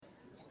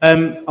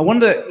I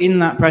wonder in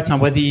that prayer time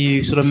whether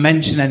you sort of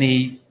mention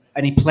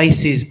any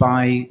places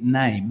by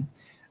name.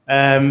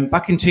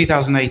 Back in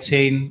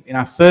 2018, in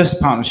our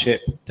first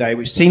partnership day,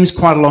 which seems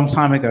quite a long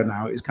time ago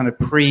now, it was kind of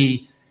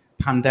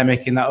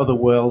pre-pandemic in that other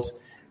world.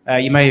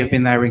 You may have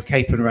been there in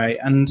Cape and Ray.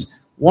 And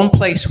one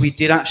place we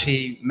did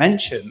actually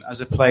mention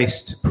as a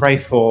place to pray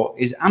for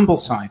is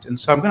Ambleside. And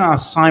so I'm going to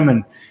ask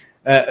Simon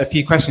a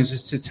few questions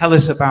just to tell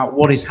us about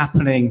what is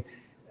happening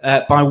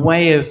by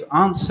way of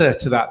answer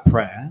to that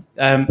prayer.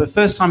 But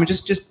first, Simon,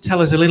 just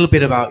tell us a little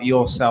bit about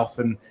yourself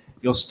and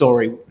your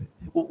story.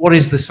 What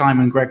is the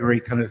Simon Gregory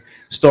kind of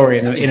story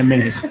in a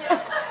minute?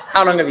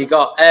 How long have you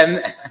got?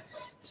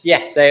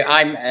 So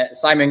I'm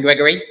Simon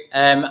Gregory.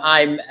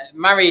 I'm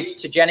married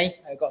to Jenny.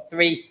 I've got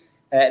three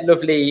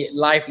lovely,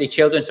 lively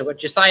children. So I've got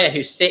Josiah,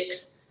 who's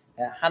 6,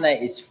 Hannah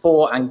is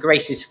 4, and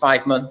Grace is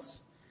 5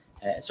 months.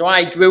 So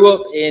I grew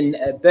up in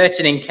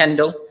Burton in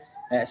Kendal,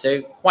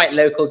 so quite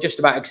local, just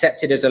about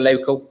accepted as a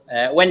local.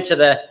 Went to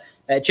the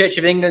Church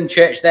of England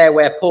church there,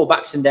 where Paul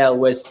Baxendale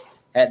was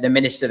the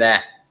minister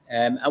there.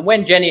 And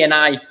when Jenny and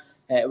I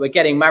were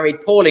getting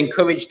married, Paul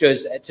encouraged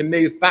us to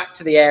move back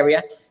to the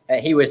area.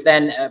 He was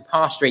then at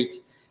Parr Street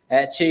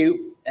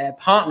to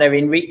partner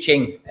in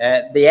reaching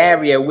the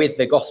area with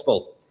the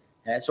gospel.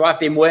 So I've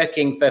been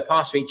working for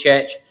Parr Street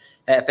Church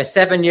for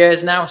 7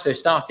 years now. So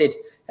started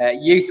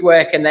youth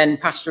work and then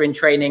pastor in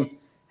training.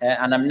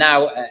 And I'm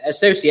now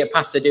associate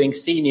pastor doing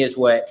seniors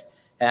work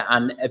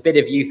and a bit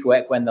of youth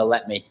work when they'll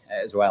let me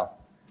as well.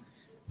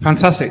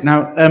 Fantastic.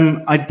 Now,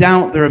 I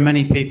doubt there are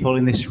many people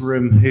in this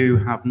room who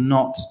have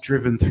not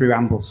driven through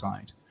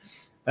Ambleside.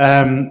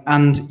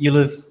 And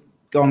you'll have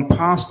gone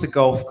past the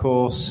golf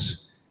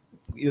course,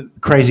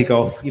 Crazy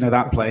Golf,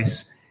 that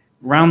place,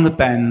 round the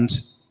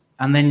bend,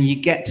 and then you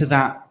get to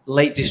that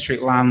Lake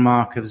District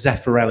landmark of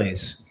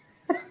Zeffirelli's.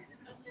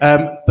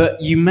 But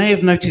you may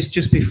have noticed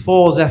just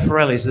before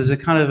Zeffirelli's, there's a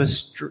kind of a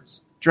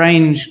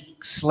strange,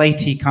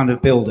 slaty kind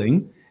of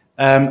building.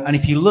 And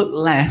if you look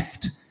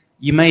left,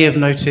 you may have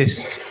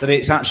noticed that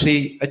it's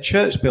actually a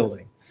church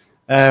building.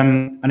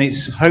 And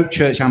it's Hope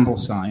Church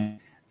Ambleside.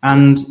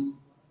 And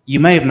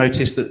you may have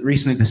noticed that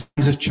recently the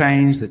signs have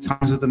changed, the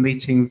times of the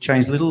meeting have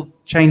changed, little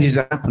changes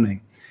are happening.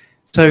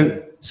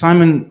 So,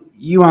 Simon,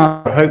 you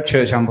are at Hope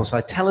Church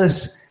Ambleside. Tell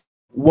us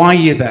why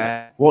you're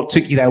there, what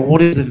took you there,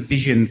 what is the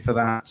vision for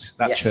that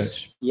yes.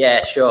 church?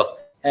 Yeah, sure.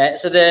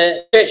 So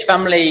the church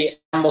family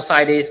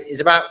Ambleside is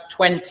about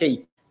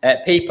 20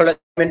 people at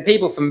the moment,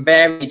 people from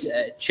varied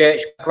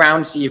church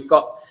backgrounds. So you've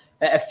got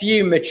a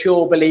few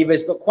mature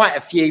believers, but quite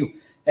a few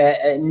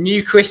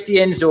new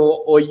Christians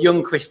or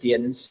young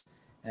Christians.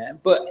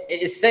 But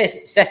it is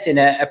set in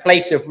a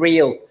place of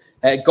real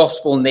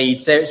gospel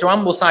need. So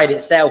Ambleside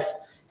itself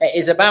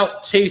is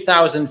about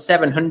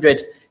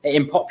 2,700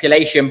 in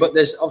population, but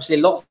there's obviously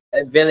lots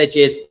of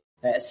villages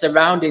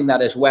surrounding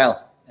that as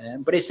well.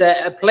 But it's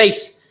a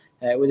place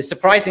with a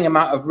surprising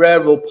amount of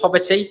rural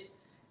poverty,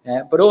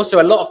 but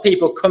also a lot of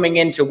people coming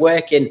in to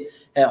work in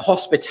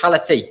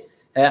hospitality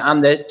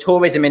and the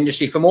tourism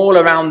industry from all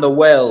around the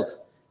world,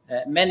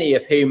 many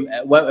of whom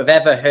won't have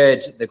ever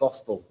heard the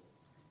gospel.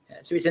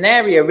 So it's an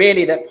area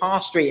really that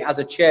Parr Street as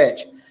a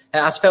church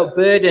has felt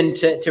burdened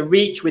to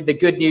reach with the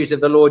good news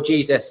of the Lord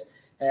Jesus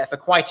for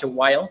quite a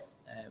while.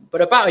 But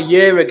about a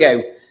year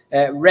ago,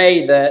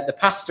 Ray, the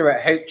pastor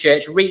at Hope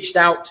Church, reached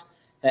out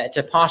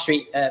to Parr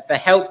Street for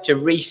help to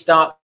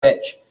restart the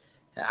church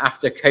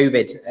after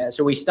COVID.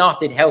 So we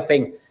started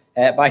helping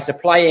by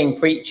supplying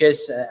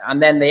preachers,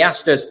 and then they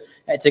asked us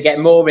to get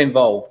more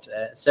involved.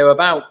 So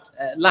about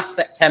last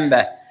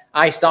September,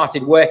 I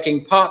started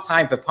working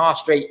part-time for Parr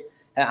Street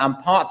and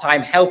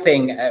part-time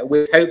helping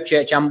with Hope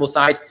Church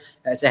Ambleside,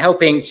 so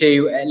helping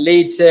to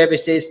lead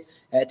services,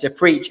 to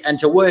preach, and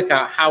to work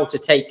out how to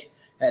take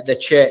the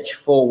church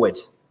forward.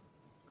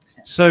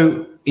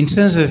 So in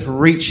terms of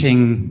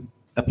reaching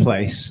a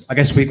place, I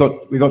guess we've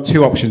got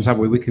two options,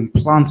 haven't we? We can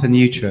plant a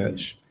new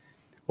church,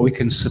 or we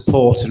can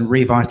support and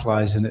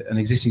revitalize an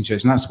existing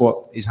church, and that's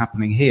what is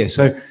happening here.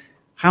 So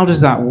how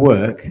does that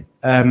work?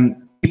 You're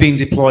being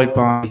deployed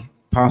by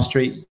Parr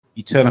Street,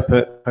 you turn up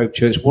at Hope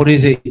Church. What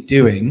is it you're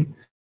doing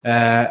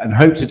and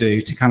hope to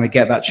do to kind of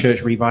get that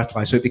church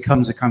revitalized so it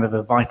becomes a kind of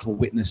a vital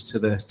witness to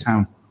the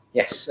town?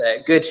 Yes,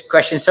 good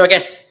question. So I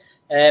guess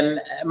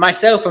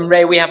myself and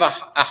Ray, we have a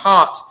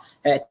heart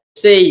to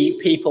see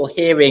people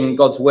hearing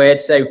God's word.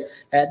 So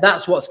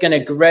that's what's going to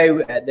grow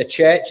the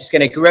church. It's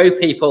going to grow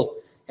people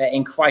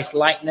in Christ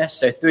likeness.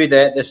 So through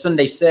the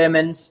Sunday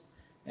sermons,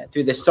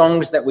 through the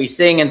songs that we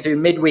sing, and through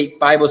midweek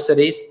Bible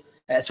studies.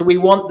 So we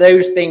want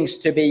those things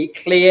to be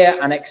clear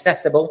and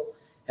accessible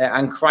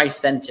and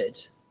Christ-centered.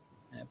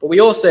 But we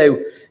also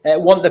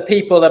want the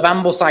people of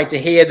Ambleside to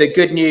hear the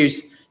good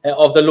news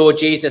of the Lord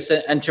Jesus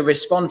and to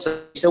respond to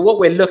it. So what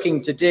we're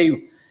looking to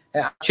do,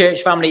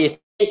 church family, is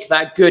take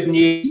that good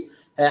news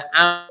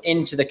out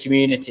into the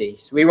community.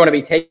 So we want to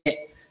be taking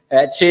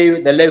it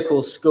to the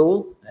local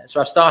school. So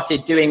I've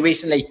started doing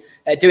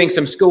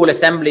some school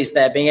assemblies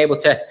there, being able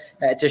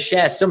to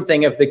share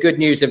something of the good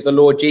news of the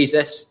Lord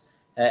Jesus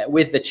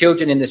with the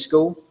children in the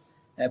school.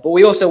 But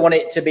we also want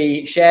it to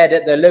be shared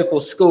at the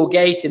local school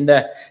gate, in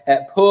the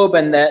pub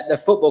and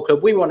the football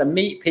club. We want to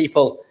meet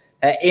people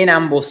in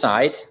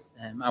Ambleside,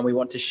 and we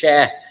want to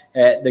share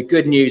the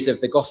good news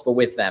of the gospel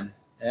with them.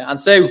 And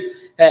so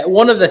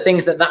one of the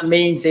things that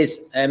means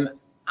is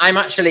I'm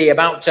actually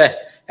about to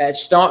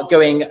start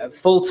going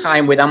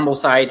full-time with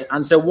Ambleside.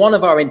 And so one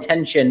of our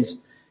intentions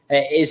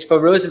is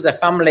for us as a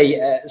family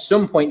at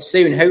some point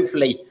soon,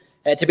 hopefully,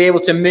 to be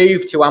able to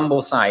move to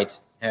Ambleside.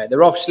 There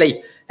are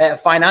obviously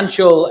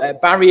financial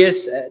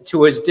barriers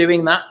to us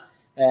doing that,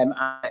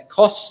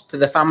 costs to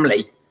the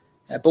family.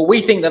 But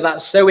we think that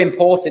that's so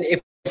important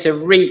if we're to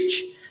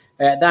reach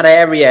that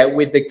area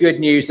with the good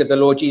news of the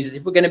Lord Jesus,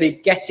 if we're going to be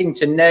getting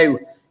to know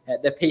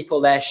the people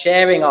there,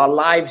 sharing our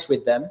lives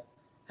with them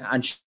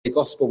and sharing the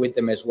gospel with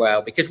them as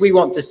well, because we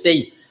want to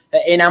see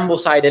in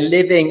Ambleside a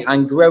living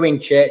and growing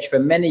church for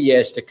many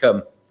years to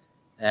come.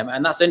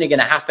 And that's only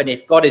going to happen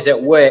if God is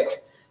at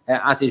work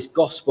as his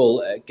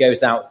gospel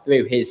goes out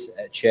through his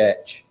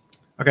church.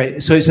 Okay,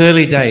 so it's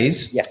early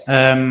days. Yes.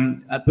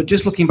 But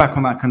just looking back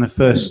on that kind of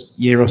first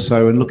year or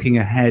so and looking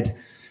ahead,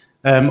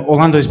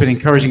 Orlando's been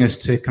encouraging us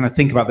to kind of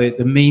think about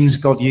the means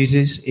God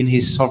uses in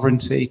his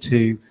sovereignty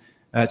to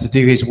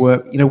do his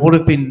work. You know, what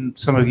have been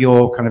some of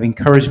your kind of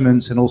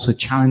encouragements and also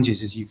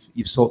challenges as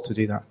you've sought to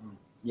do that?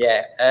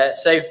 Yeah.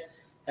 So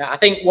I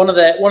think one of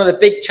the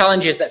big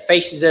challenges that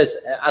faces us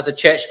as a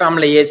church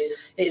family is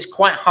it's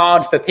quite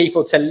hard for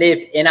people to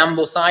live in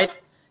Ambleside.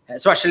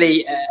 So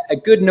actually, a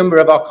good number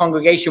of our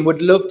congregation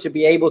would love to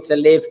be able to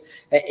live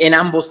in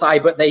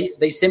Ambleside, but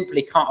they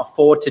simply can't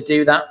afford to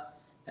do that.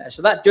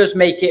 So that does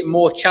make it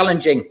more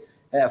challenging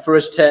for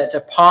us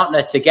to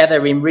partner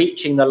together in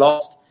reaching the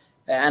lost,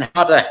 and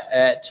harder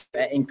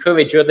to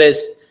encourage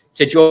others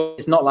to join.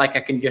 It's not like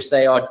I can just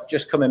say, "Oh,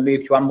 just come and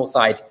move to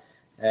Ambleside."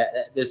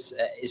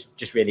 It's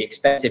just really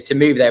expensive to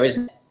move there,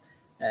 isn't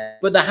it?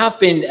 But there have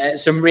been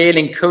some real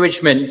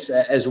encouragements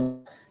as well.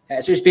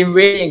 So it's been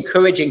really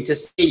encouraging to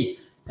see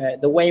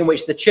the way in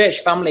which the church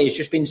family has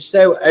just been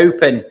so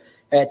open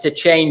to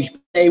change.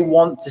 They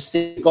want to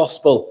see the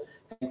gospel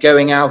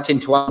going out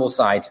into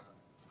Ambleside.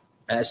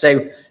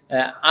 So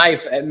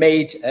I've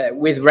made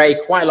with Ray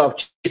quite a lot of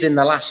changes in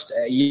the last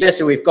year.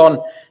 So we've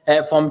gone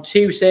from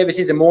 2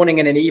 services, a morning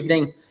and an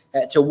evening,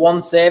 to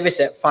 1 service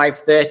at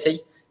 5:30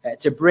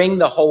 to bring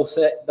the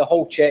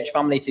whole church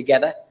family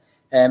together,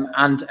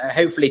 and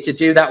hopefully to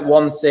do that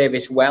 1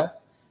 service well.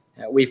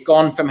 We've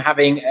gone from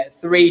having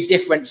 3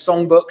 different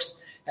songbooks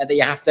that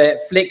you have to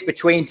flick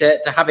between to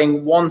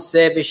having 1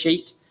 service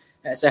sheet.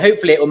 So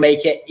hopefully it will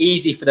make it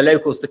easy for the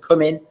locals to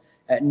come in,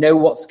 know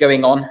what's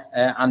going on,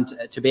 and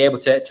to be able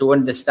to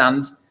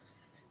understand.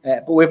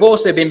 But we've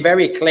also been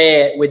very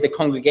clear with the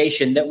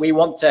congregation that we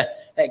want to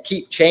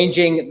keep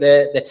changing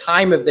the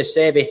time of the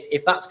service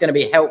if that's going to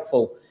be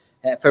helpful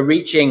for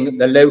reaching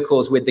the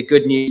locals with the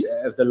good news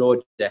of the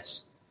Lord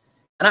Jesus.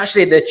 And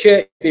actually the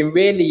church has been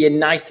really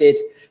united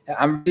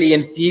and really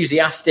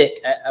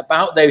enthusiastic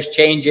about those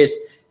changes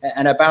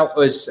and about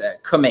us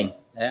coming.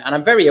 And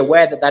I'm very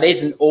aware that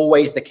isn't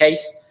always the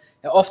case.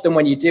 Often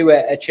when you do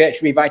a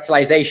church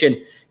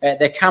revitalization,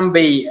 there can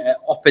be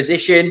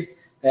opposition.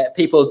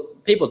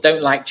 People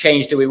don't like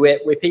change, do we?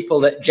 We're people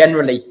that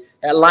generally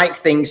like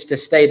things to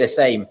stay the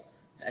same.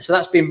 So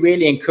that's been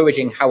really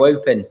encouraging how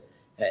open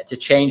to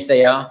change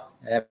they are.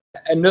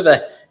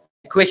 Another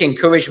quick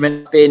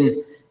encouragement has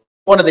been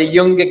one of the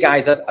younger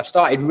guys. I've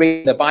started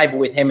reading the Bible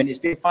with him, and it's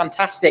been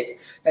fantastic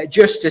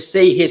just to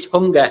see his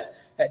hunger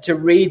to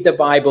read the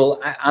Bible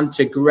and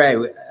to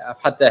grow. I've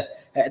had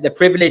the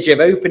privilege of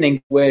opening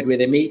the Word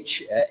with him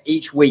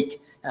each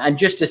week, and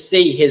just to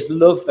see his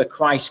love for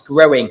Christ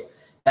growing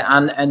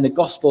and the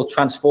gospel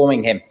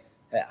transforming him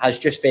has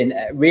just been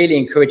really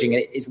encouraging.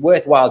 It's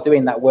worthwhile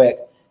doing that work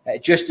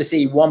just to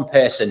see one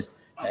person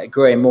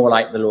growing more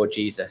like the Lord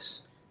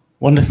Jesus.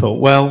 Wonderful.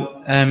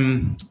 Well,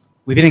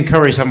 we've been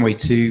encouraged, haven't we,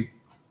 to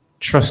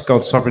trust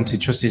God's sovereignty,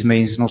 trust his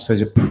means, and also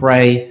to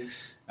pray.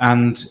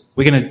 And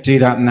we're going to do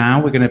that now.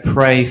 We're going to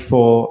pray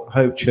for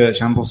Hope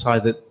Church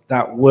Ambleside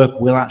that work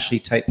will actually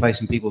take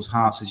place in people's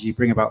hearts as you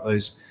bring about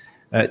those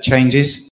changes.